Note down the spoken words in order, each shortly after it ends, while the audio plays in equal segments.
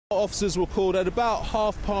Officers were called at about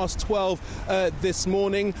 12:30 this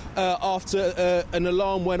morning after an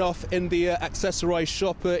alarm went off in the accessorised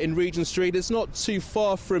shop in Regent Street. It's not too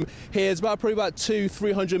far from here. It's probably about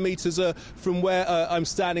 200-300 metres from where I'm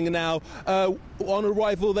standing now. On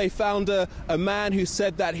arrival, they found a man who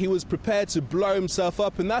said that he was prepared to blow himself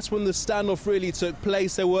up, and that's when the standoff really took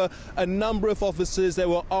place. There were a number of officers. There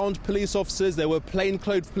were armed police officers. There were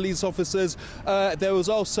plainclothes police officers. There was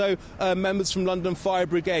also members from London Fire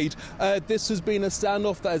Brigade. This has been a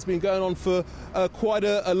standoff that has been going on for quite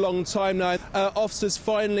a long time now. Officers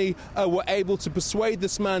finally were able to persuade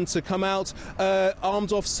this man to come out.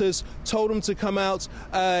 Armed officers told him to come out.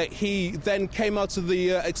 He then came out of the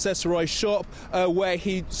accessorised shop where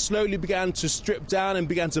he slowly began to strip down and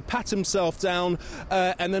began to pat himself down.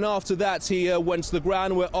 And then after that, he went to the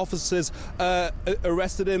ground where officers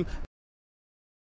arrested him.